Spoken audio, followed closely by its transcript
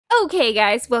Okay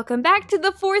guys, welcome back to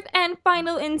the fourth and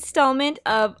final installment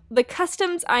of the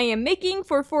customs I am making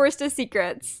for Forest of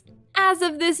Secrets. As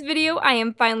of this video, I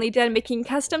am finally done making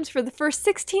customs for the first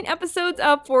 16 episodes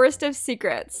of Forest of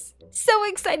Secrets. So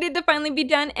excited to finally be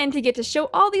done and to get to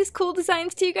show all these cool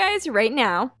designs to you guys right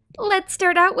now. Let's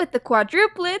start out with the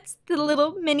quadruplets, the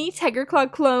little mini Tiger Claw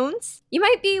clones. You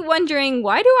might be wondering,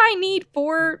 why do I need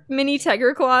 4 mini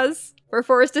Tiger Claws for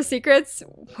Forest of Secrets?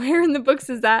 Where in the books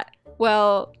is that?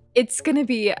 Well, it's gonna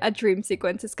be a dream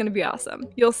sequence. It's gonna be awesome.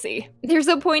 You'll see. There's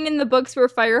a point in the books where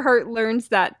Fireheart learns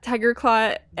that Tiger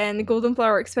Claw and Golden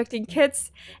Flower are expecting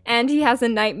kits, and he has a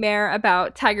nightmare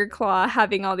about Tiger Claw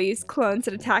having all these clones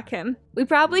that attack him. We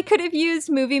probably could have used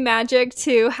movie magic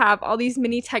to have all these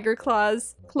mini Tiger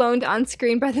Claws cloned on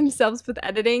screen by themselves with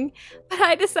editing, but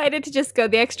I decided to just go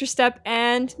the extra step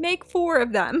and make 4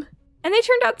 of them. And they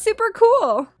turned out super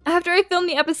cool! After I film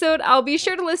the episode, I'll be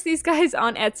sure to list these guys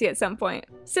on Etsy at some point,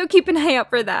 so keep an eye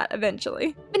out for that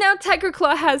eventually. But now Tiger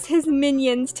Claw has his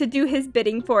minions to do his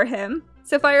bidding for him,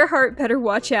 so Fireheart better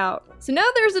watch out. So now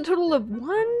there's a total of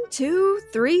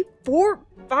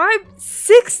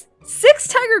 6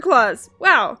 Tiger Claws!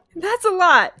 Wow, that's a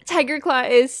lot! Tiger Claw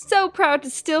is so proud to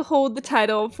still hold the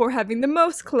title for having the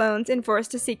most clones in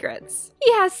Forest of Secrets.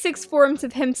 He has 6 forms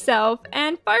of himself,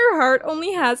 and Fireheart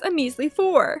only has a measly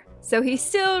 4. So he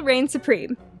still reigns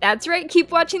supreme. That's right,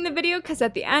 keep watching the video because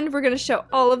at the end we're going to show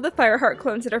all of the Fireheart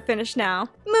clones that are finished now.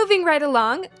 Moving right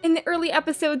along, in the early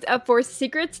episodes of Forest of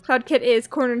Secrets, Cloud Kit is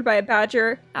cornered by a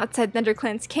badger outside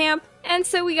ThunderClan's camp, and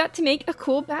so we got to make a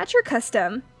cool badger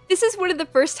custom. This is one of the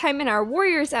first time in our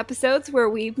Warriors episodes where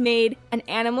we've made an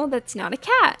animal that's not a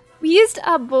cat. We used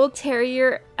a Bull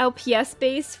Terrier LPS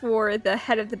base for the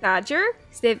head of the badger,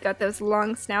 so they've got those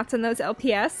long snouts on those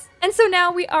LPS. And so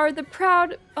now we are the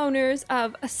proud owners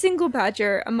of a single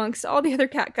badger amongst all the other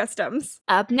cat customs.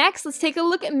 Up next, let's take a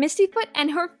look at Mistyfoot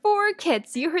and her 4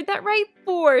 kits. You heard that right,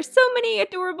 4! So many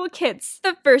adorable kits.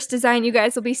 The first design you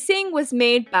guys will be seeing was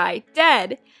made by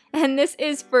Dead, and this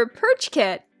is for Perch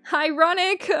Kit.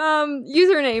 Ironic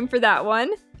username for that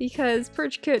one, because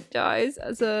Perch Kit dies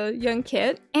as a young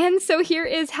kit. And so here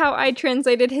is how I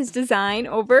translated his design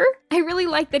over. I really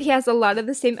like that he has a lot of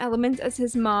the same elements as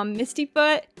his mom,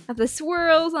 Mistyfoot, of the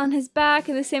swirls on his back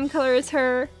in the same color as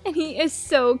her. And he is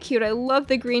so cute. I love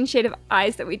the green shade of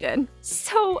eyes that we did.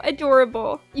 So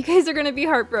adorable. You guys are gonna be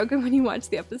heartbroken when you watch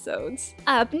the episodes.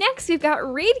 Up next, we've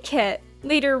got Reed Kit,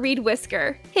 later Reed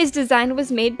Whisker. His design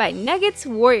was made by Nuggets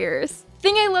Warriors. The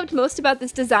thing I loved most about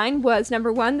this design was,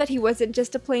 number 1, that he wasn't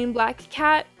just a plain black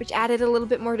cat, which added a little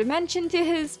bit more dimension to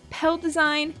his pelt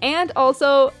design, and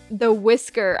also the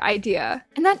whisker idea.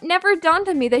 And that never dawned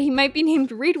on me that he might be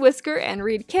named Reed Whisker and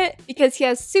Reed Kit because he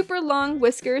has super long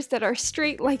whiskers that are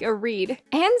straight like a reed.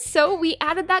 And so we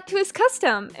added that to his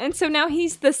custom, and so now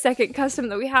he's the second custom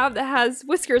that we have that has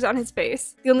whiskers on his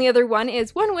face. The only other one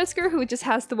is One Whisker, who just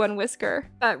has the 1 whisker.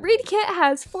 But Reed Kit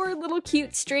has 4 little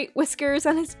cute straight whiskers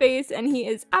on his face, and he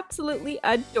is absolutely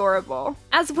adorable.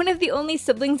 As one of the only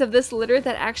siblings of this litter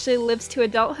that actually lives to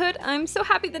adulthood, I'm so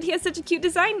happy that he has such a cute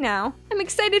design now. I'm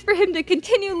excited for him to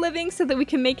continue living so that we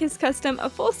can make his custom a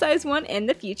full-size one in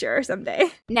the future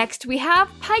someday. Next we have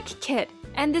Pike Kit,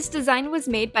 and this design was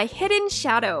made by Hidden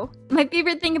Shadow. My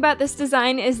favorite thing about this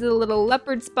design is the little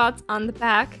leopard spots on the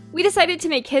back. We decided to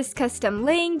make his custom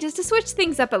laying just to switch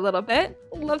things up a little bit.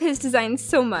 Love his design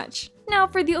so much. Now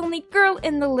for the only girl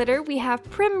in the litter, we have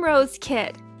Primrose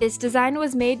Kit. This design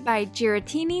was made by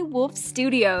Giratini Wolf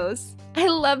Studios. I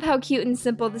love how cute and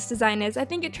simple this design is. I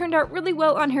think it turned out really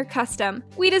well on her custom.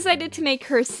 We decided to make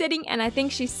her sitting, and I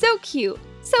think she's so cute.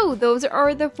 So those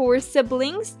are the 4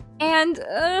 siblings. And,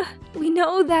 we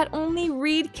know that only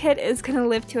Reed Kit is gonna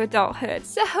live to adulthood.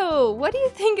 So, what do you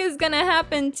think is gonna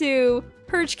happen to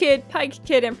Perch Kit, Pike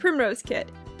Kit, and Primrose Kit?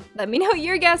 Let me know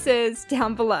your guesses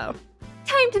down below.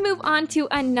 Time to move on to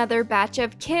another batch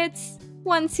of kits,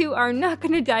 ones who are not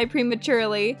gonna die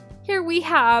prematurely. Here we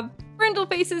have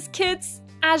Brindleface's kits,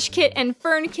 Ash Kit and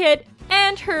Fern Kit,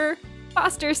 and her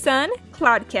foster son,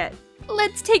 Cloud Kit.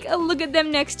 Let's take a look at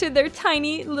them next to their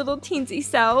tiny little teensy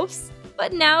selves.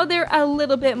 But now they're a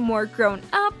little bit more grown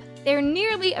up. They're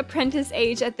nearly apprentice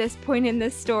age at this point in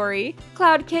this story.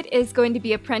 Cloud Kit is going to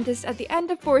be apprenticed at the end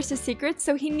of Forest of Secrets,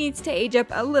 so he needs to age up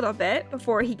a little bit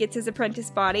before he gets his apprentice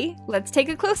body. Let's take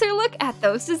a closer look at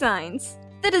those designs.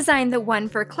 The design that won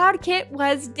for Cloud Kit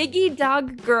was Diggy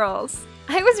Dog Girls.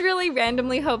 I was really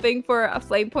randomly hoping for a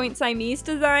Flame Point Siamese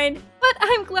design, but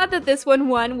I'm glad that this one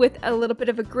won with a little bit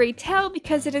of a gray tail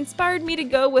because it inspired me to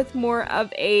go with more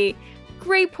of a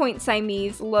Gray Point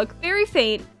Siamese look, very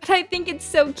faint, but I think it's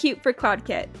so cute for Cloud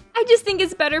Kit. I just think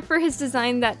it's better for his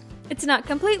design that It's not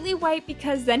completely white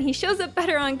because then he shows up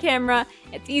better on camera,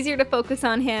 it's easier to focus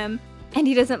on him, and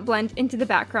he doesn't blend into the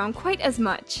background quite as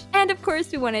much. And of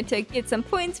course, we wanted to get some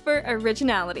points for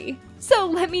originality. So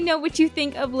let me know what you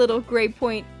think of little Gray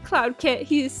Point Cloud Kit.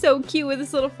 He is so cute with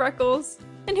his little freckles.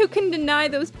 And who can deny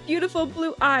those beautiful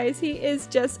blue eyes? He is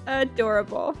just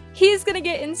adorable. He is gonna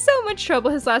get in so much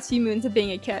trouble his last few moons of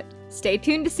being a kit. Stay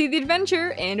tuned to see the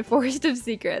adventure in Forest of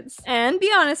Secrets. And be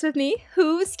honest with me,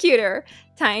 who's cuter?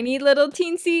 Tiny little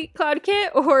teensy Cloud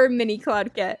Kit or mini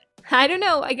Cloud Kit? I don't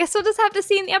know, I guess we'll just have to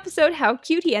see in the episode how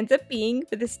cute he ends up being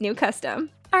for this new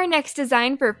custom. Our next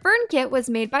design for Fern Kit was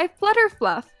made by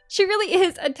Flutterfluff. She really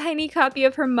is a tiny copy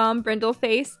of her mom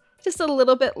Brindleface, just a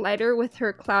little bit lighter with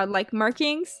her cloud-like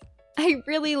markings. I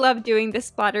really love doing this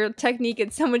splatter technique,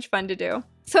 it's so much fun to do.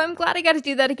 So I'm glad I got to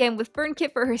do that again with Fern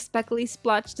Kit for her speckly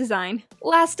splotch design.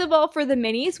 Last of all for the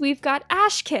minis, we've got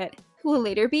Ash Kit, who will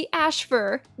later be Ash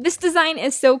Fur. This design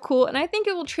is so cool and I think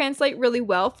it will translate really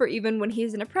well for even when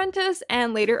he's an apprentice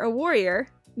and later a warrior.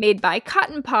 Made by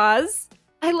Cotton Paws.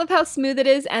 I love how smooth it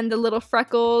is and the little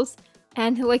freckles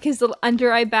and like his little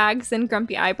under eye bags and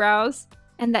grumpy eyebrows.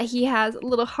 And that he has a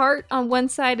little heart on one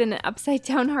side and an upside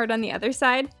down heart on the other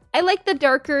side. I like the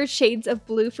darker shades of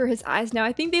blue for his eyes now.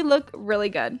 I think they look really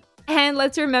good. And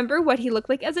let's remember what he looked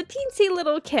like as a teensy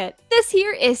little kit. This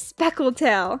here is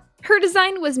Speckletail. Her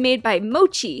design was made by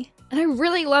Mochi. And I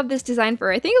really love this design for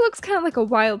her. I think it looks kind of like a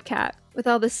wildcat with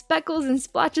all the speckles and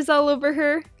splotches all over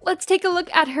her. Let's take a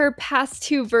look at her past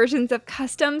two versions of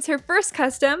customs. Her first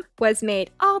custom was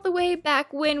made all the way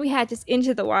back when we had just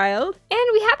Into the Wild. And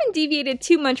we haven't deviated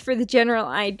too much for the general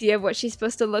idea of what she's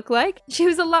supposed to look like. She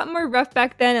was a lot more rough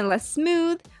back then and less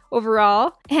smooth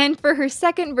overall. And for her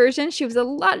second version, she was a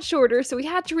lot shorter, so we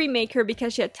had to remake her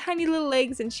because she had tiny little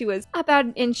legs and she was about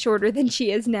an inch shorter than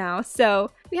she is now.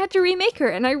 So we had to remake her,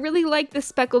 and I really like the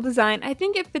speckle design. I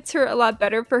think it fits her a lot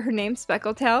better for her name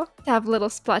Speckletail, to have little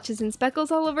splotches and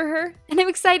speckles all over her. And I'm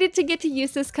excited to get to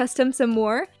use this custom some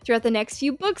more throughout the next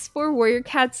few books for Warrior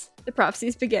Cats: The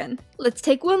Prophecies Begin. Let's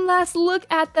take one last look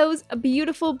at those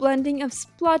beautiful blending of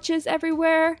splotches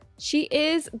everywhere. She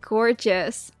is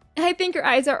gorgeous. I think her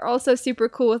eyes are also super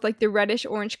cool with like the reddish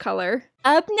orange color.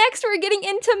 Up next, we're getting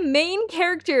into main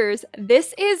characters.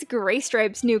 This is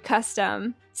Graystripe's new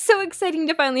custom. So exciting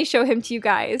to finally show him to you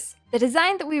guys. The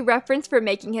design that we referenced for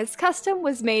making his custom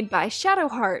was made by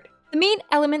Shadowheart. The main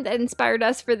element that inspired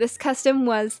us for this custom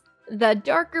was the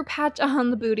darker patch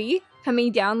on the booty,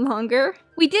 coming down longer.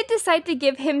 We did decide to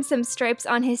give him some stripes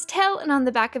on his tail and on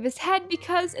the back of his head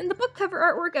because in the book cover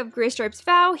artwork of Graystripe's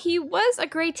Vow, he was a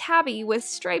gray tabby with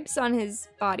stripes on his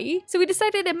body. So we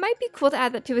decided it might be cool to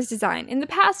add that to his design. In the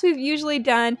past, we've usually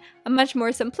done a much more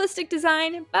simplistic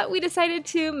design, but we decided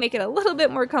to make it a little bit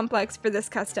more complex for this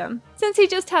custom, since he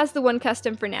just has the one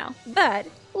custom for now. But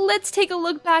let's take a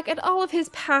look back at all of his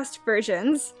past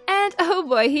versions. And oh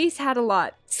boy, he's had a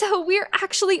lot. So we're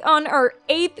actually on our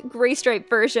 8th Graystripe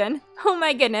version. Oh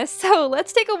my goodness, so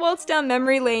let's take a waltz down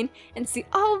memory lane and see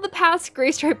all of the past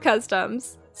Graystripe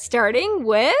customs. Starting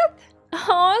with,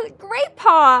 Great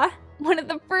Paw! One of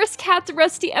the first cats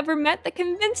Rusty ever met that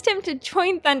convinced him to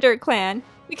join ThunderClan.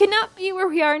 We could not be where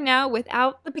we are now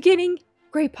without the beginning,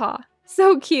 Great Paw.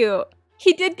 So cute.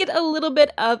 He did get a little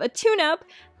bit of a tune-up,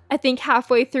 I think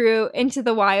halfway through Into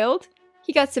the Wild.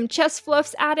 He got some chest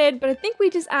fluffs added, but I think we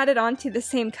just added on to the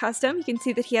same custom. You can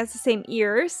see that he has the same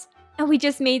ears. And we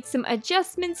just made some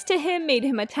adjustments to him, made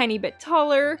him a tiny bit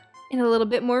taller and a little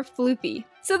bit more floopy.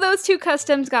 So those two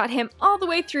customs got him all the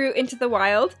way through Into the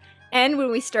Wild. And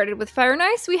when we started with Fire and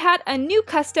Ice, we had a new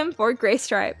custom for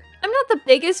Graystripe. I'm not the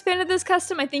biggest fan of this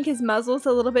custom. I think his muzzle's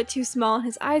a little bit too small and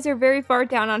his eyes are very far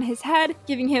down on his head,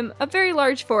 giving him a very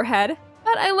large forehead.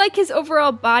 But I like his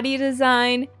overall body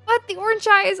design, but the orange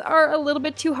eyes are a little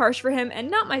bit too harsh for him and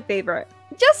not my favorite.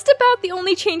 Just about the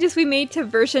only changes we made to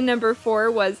version number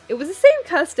 4 was, it was the same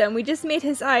custom, we just made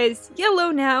his eyes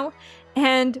yellow now,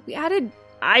 and we added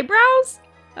eyebrows?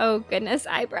 Oh goodness,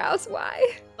 eyebrows,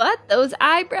 why? But those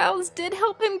eyebrows did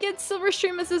help him get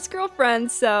Silverstream as his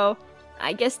girlfriend, so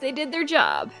I guess they did their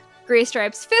job.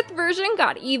 Graystripe's 5th version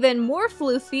got even more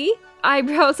floofy.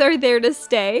 Eyebrows are there to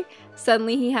stay.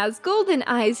 Suddenly he has golden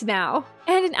eyes now.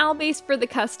 And an owl base for the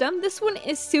custom. This one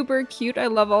is super cute. I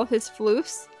love all of his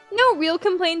floofs. No real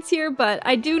complaints here, but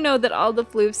I do know that all the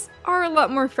floofs are a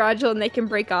lot more fragile and they can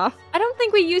break off. I don't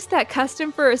think we used that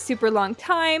custom for a super long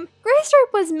time.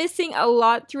 Graystripe was missing a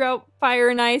lot throughout Fire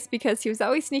and Ice because he was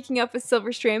always sneaking up with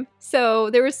Silverstream, so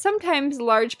there was sometimes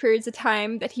large periods of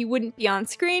time that he wouldn't be on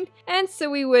screen, and so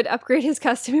we would upgrade his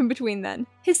custom in between then.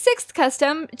 His 6th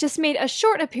custom just made a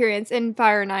short appearance in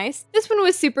Fire and Ice. This one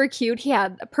was super cute. He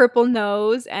had a purple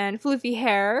nose and floofy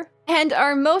hair. And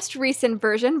our most recent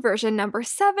version, version number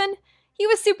 7, he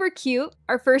was super cute,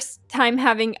 our first time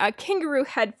having a kangaroo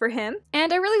head for him,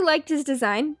 and I really liked his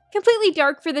design. Completely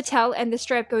dark for the tail and the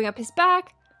stripe going up his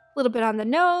back, a little bit on the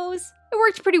nose. It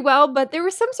worked pretty well, but there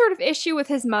was some sort of issue with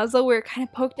his muzzle where it kind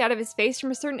of poked out of his face from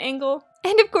a certain angle.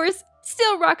 And of course,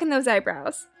 still rocking those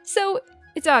eyebrows. So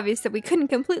it's obvious that we couldn't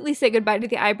completely say goodbye to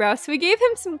the eyebrows, so we gave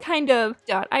him some kind of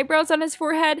dot eyebrows on his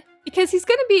forehead, because he's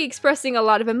going to be expressing a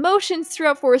lot of emotions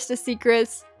throughout Forest of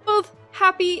Secrets, both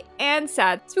happy and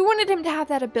sad. So we wanted him to have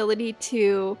that ability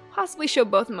to possibly show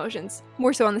both emotions,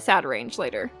 more so on the sad range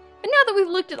later. But now that we've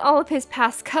looked at all of his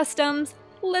past customs,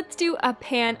 let's do a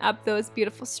pan up those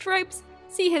beautiful stripes,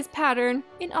 see his pattern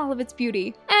in all of its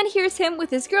beauty. And here's him with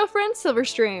his girlfriend,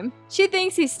 Silverstream. She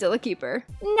thinks he's still a keeper.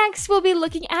 Next, we'll be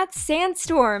looking at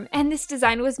Sandstorm, and this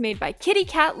design was made by Kitty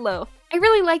Cat Loaf. I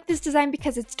really like this design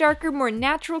because it's darker, more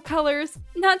natural colors.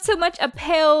 Not so much a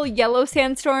pale yellow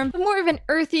sandstorm, but more of an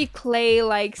earthy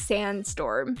clay-like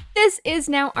sandstorm. This is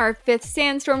now our 5th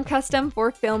Sandstorm custom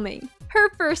for filming. Her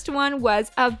first one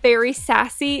was a very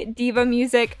sassy diva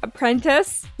music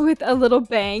apprentice with a little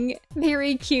bang.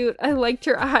 Very cute. I liked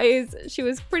her eyes. She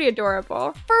was pretty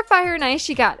adorable. For Fire and Ice,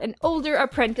 she got an older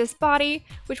apprentice body,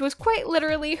 which was quite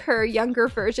literally her younger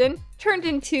version, turned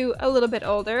into a little bit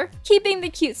older, keeping the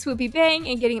cute swoopy bang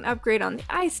and getting an upgrade on the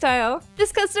eye style.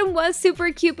 This custom was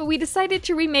super cute, but we decided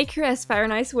to remake her as Fire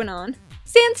and Ice went on.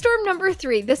 Sandstorm number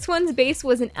 3. This one's base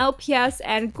was an LPS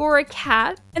and Gora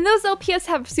cat, and those LPS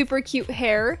have super cute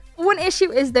hair. One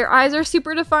issue is their eyes are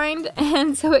super defined,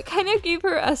 and so it kind of gave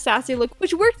her a sassy look,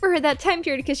 which worked for her that time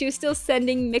period because she was still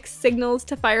sending mixed signals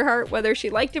to Fireheart whether she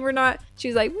liked him or not. She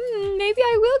was like, maybe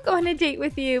I will go on a date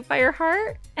with you,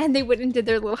 Fireheart. And they went and did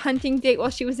their little hunting date while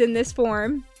she was in this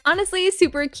form. Honestly,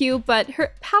 super cute, but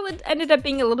her palette ended up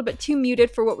being a little bit too muted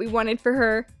for what we wanted for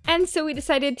her, and so we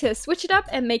decided to switch it up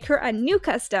and make her a new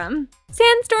custom.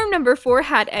 Sandstorm number 4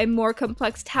 had a more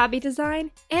complex tabby design,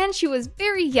 and she was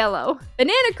very yellow.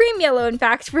 Banana cream yellow, in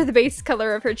fact, for the base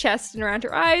color of her chest and around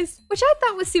her eyes, which I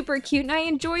thought was super cute, and I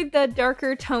enjoyed the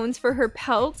darker tones for her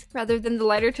pelt rather than the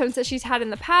lighter tones that she's had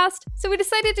in the past. So we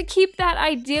decided to keep that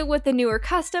idea with the newer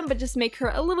custom, but just make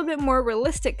her a little bit more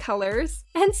realistic colors.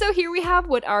 And so here we have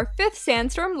what our 5th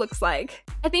Sandstorm looks like.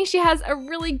 I think she has a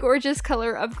really gorgeous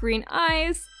color of green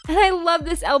eyes, and I love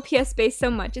this LPS base so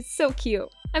much. It's so cute.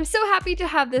 I'm so happy to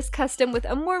have this custom with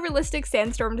a more realistic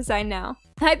Sandstorm design now.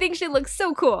 I think she looks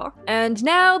so cool. And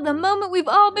now, the moment we've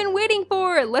all been waiting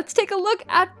for. Let's take a look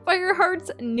at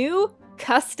Fireheart's new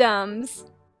customs.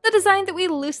 The design that we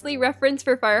loosely referenced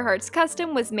for Fireheart's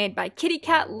custom was made by Kitty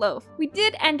Cat Loaf. We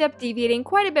did end up deviating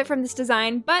quite a bit from this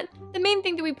design, but the main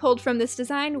thing that we pulled from this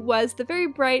design was the very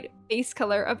bright base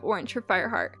color of orange for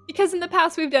Fireheart. Because in the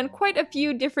past we've done quite a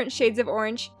few different shades of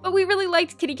orange, but we really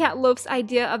liked Kitty Cat Loaf's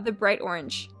idea of the bright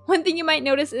orange. One thing you might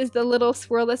notice is the little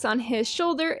swirlus on his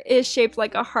shoulder is shaped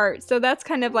like a heart, so that's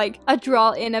kind of like a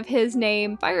draw in of his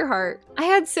name, Fireheart. I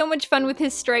had so much fun with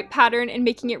his stripe pattern and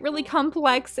making it really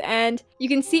complex, and you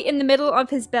can see in the middle of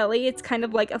his belly, it's kind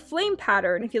of like a flame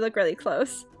pattern if you look really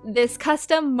close. This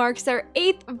custom marks our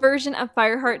 8th version of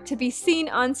Fireheart to be seen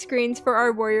on screens for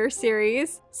our Warrior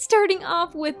series, starting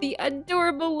off with the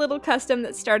adorable little custom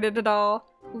that started it all,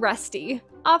 Rusty,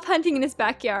 off hunting in his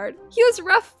backyard. He was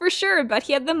rough for sure, but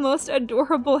he had the most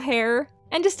adorable hair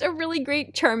and just a really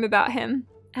great charm about him.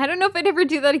 I don't know if I'd ever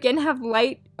do that again, have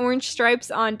light orange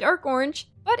stripes on dark orange,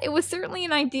 but it was certainly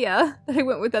an idea that I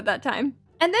went with at that time.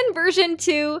 And then version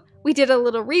 2, we did a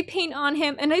little repaint on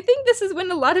him, and I think this is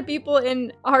when a lot of people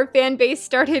in our fan base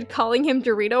started calling him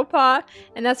Dorito Paw,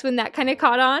 and that's when that kind of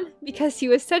caught on, because he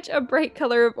was such a bright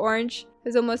color of orange. It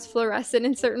was almost fluorescent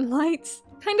in certain lights,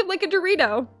 kind of like a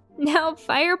Dorito. Now,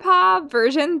 Firepaw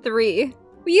version 3.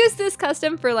 We used this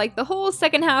custom for like the whole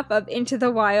second half of Into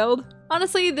the Wild.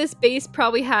 Honestly, this base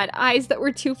probably had eyes that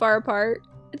were too far apart.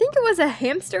 I think it was a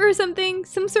hamster or something,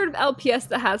 some sort of LPS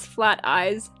that has flat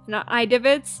eyes, not eye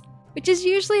divots, which is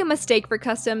usually a mistake for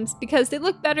customs because they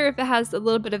look better if it has a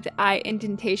little bit of the eye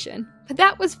indentation. But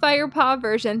that was Firepaw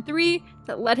version 3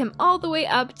 that led him all the way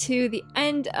up to the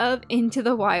end of Into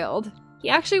the Wild. He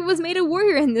actually was made a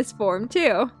warrior in this form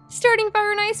too. Starting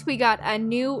Fire and Ice, we got a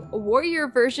new warrior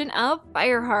version of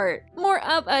Fireheart. More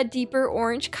of a deeper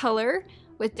orange color,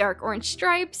 with dark orange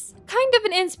stripes. Kind of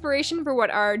an inspiration for what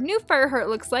our new Fireheart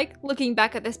looks like, looking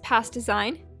back at this past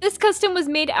design. This custom was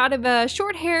made out of a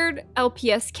short-haired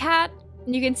LPS cat,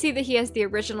 and you can see that he has the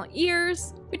original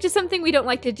ears, which is something we don't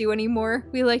like to do anymore.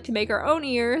 We like to make our own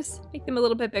ears, make them a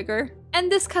little bit bigger.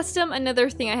 And this custom, another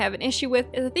thing I have an issue with,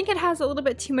 is I think it has a little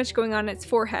bit too much going on in its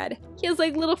forehead. He has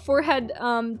like little forehead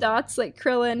dots like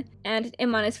Krillin, and an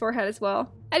M on his forehead as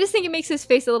well. I just think it makes his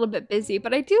face a little bit busy,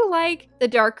 but I do like the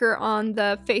darker on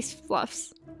the face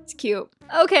fluffs. It's cute.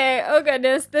 Okay, oh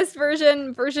goodness, this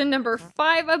version number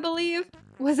 5, I believe,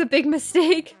 was a big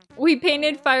mistake. We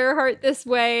painted Fireheart this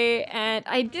way, and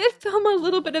I did film a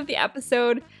little bit of the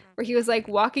episode where he was like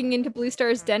walking into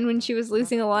Bluestar's den when she was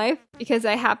losing a life, because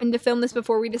I happened to film this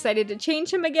before we decided to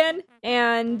change him again.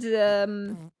 And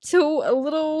so a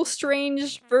little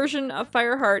strange version of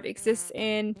Fireheart exists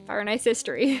in Fire and Ice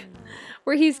history,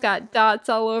 where he's got dots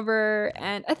all over,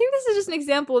 and I think this is just an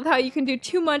example of how you can do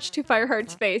too much to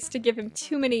Fireheart's face to give him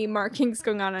too many markings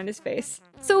going on his face.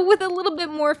 So with a little bit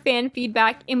more fan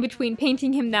feedback in between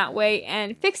painting him that way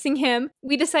and fixing him,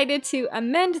 we decided to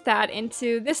amend that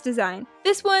into this design.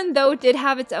 This one, though, did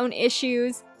have its own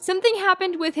issues. Something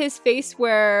happened with his face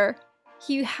where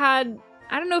he had,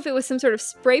 I don't know if it was some sort of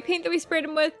spray paint that we sprayed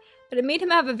him with, but it made him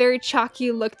have a very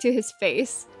chalky look to his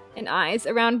face and eyes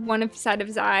around one side of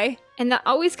his eye. And that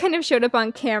always kind of showed up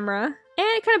on camera, and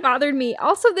it kind of bothered me.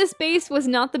 Also, this base was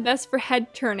not the best for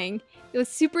head turning. It was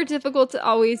super difficult to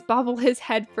always bobble his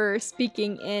head for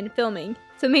speaking and filming,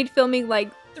 so it made filming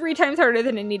like 3 times harder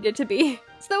than it needed to be.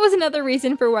 So that was another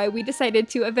reason for why we decided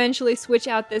to eventually switch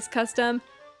out this custom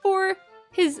for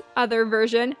his other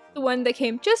version, the one that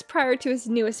came just prior to his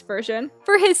newest version.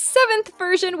 For his 7th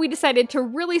version, we decided to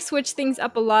really switch things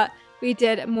up a lot. We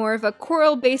did more of a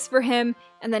coral base for him,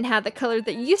 and then had the color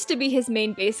that used to be his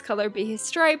main base color be his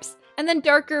stripes, and then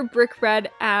darker brick red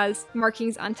as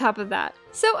markings on top of that.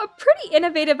 So a pretty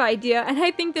innovative idea, and I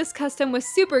think this custom was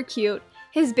super cute.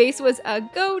 His base was a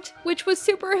goat, which was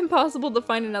super impossible to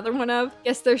find another one of.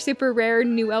 Guess they're super rare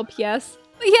new LPS.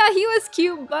 But yeah, he was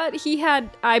cute, but he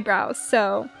had eyebrows,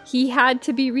 so he had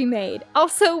to be remade.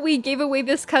 Also, we gave away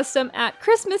this custom at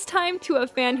Christmas time to a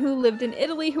fan who lived in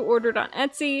Italy who ordered on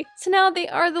Etsy, so now they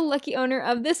are the lucky owner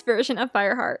of this version of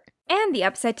Fireheart. And the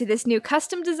upside to this new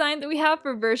custom design that we have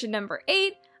for version number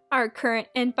 8, our current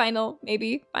and final,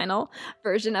 maybe final,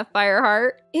 version of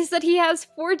Fireheart, is that he has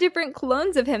 4 different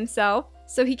clones of himself,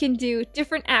 so he can do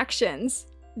different actions.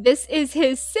 This is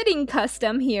his sitting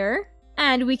custom here,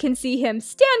 and we can see him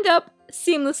stand up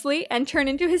seamlessly and turn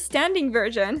into his standing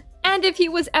version. And if he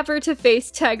was ever to face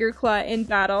Tiger Claw in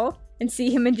battle, and see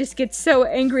him and just get so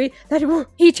angry that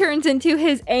he turns into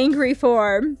his angry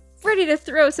form, ready to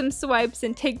throw some swipes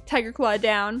and take Tiger Claw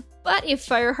down. But if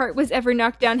Fireheart was ever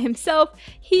knocked down himself,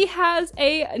 he has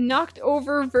a knocked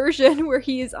over version where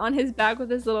he is on his back with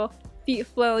his little feet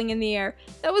flailing in the air.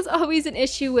 That was always an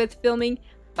issue with filming.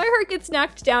 Fireheart gets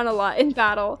knocked down a lot in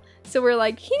battle, so we're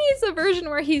like, he needs a version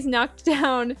where he's knocked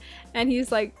down and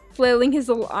he's like flailing his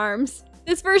little arms.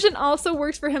 This version also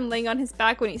works for him laying on his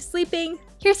back when he's sleeping.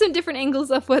 Here's some different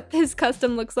angles of what this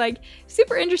custom looks like.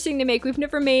 Super interesting to make. We've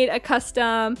never made a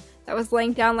custom that was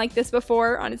laying down like this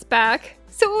before on its back.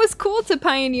 So it was cool to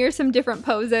pioneer some different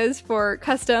poses for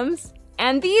customs.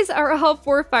 And these are all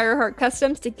 4 Fireheart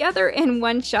customs together in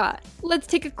one shot. Let's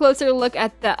take a closer look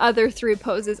at the other 3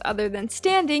 poses other than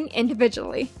standing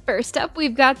individually. First up,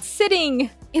 we've got sitting.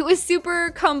 It was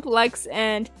super complex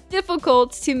and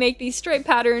difficult to make these stripe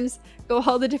patterns go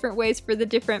all the different ways for the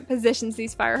different positions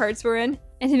these Firehearts were in,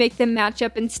 and to make them match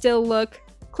up and still look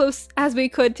close as we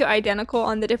could to identical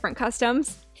on the different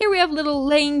customs. Here we have little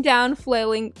laying down,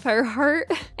 flailing Fireheart,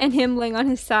 and him laying on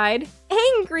his side.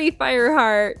 Angry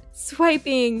Fireheart,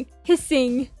 swiping,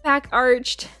 hissing, back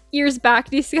arched, ears back.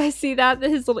 Do you guys see that?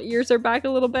 That his little ears are back a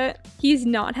little bit? He's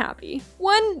not happy.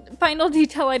 One final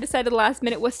detail I decided last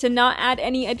minute was to not add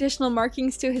any additional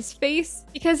markings to his face,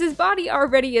 because his body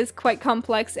already is quite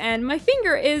complex, and my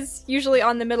finger is usually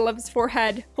on the middle of his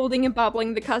forehead, holding and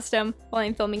bobbling the custom while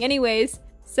I'm filming anyways.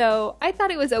 So I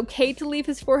thought it was okay to leave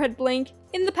his forehead blank.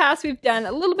 In the past, we've done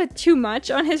a little bit too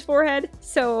much on his forehead,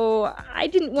 so I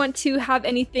didn't want to have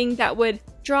anything that would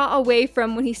draw away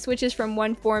from when he switches from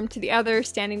one form to the other,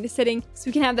 standing to sitting, so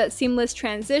we can have that seamless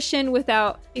transition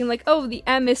without being like, oh, the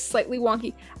M is slightly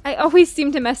wonky. I always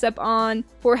seem to mess up on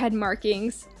forehead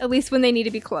markings, at least when they need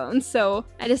to be clones, so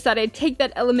I just thought I'd take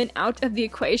that element out of the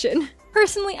equation.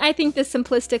 Personally, I think this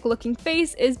simplistic looking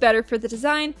face is better for the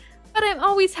design, but I'm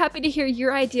always happy to hear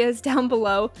your ideas down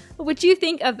below, what you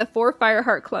think of the 4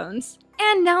 Fireheart clones.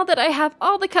 And now that I have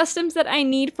all the customs that I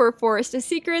need for Forest of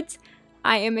Secrets,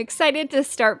 I am excited to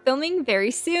start filming very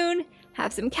soon.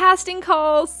 have some casting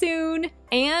calls soon,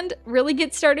 and really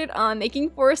get started on making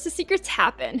Forest of Secrets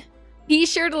happen. Be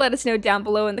sure to let us know down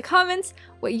below in the comments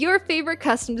what your favorite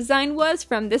custom design was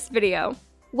from this video.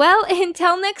 Well,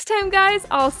 until next time guys,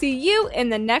 I'll see you in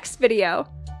the next video.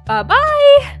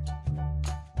 Bye-bye!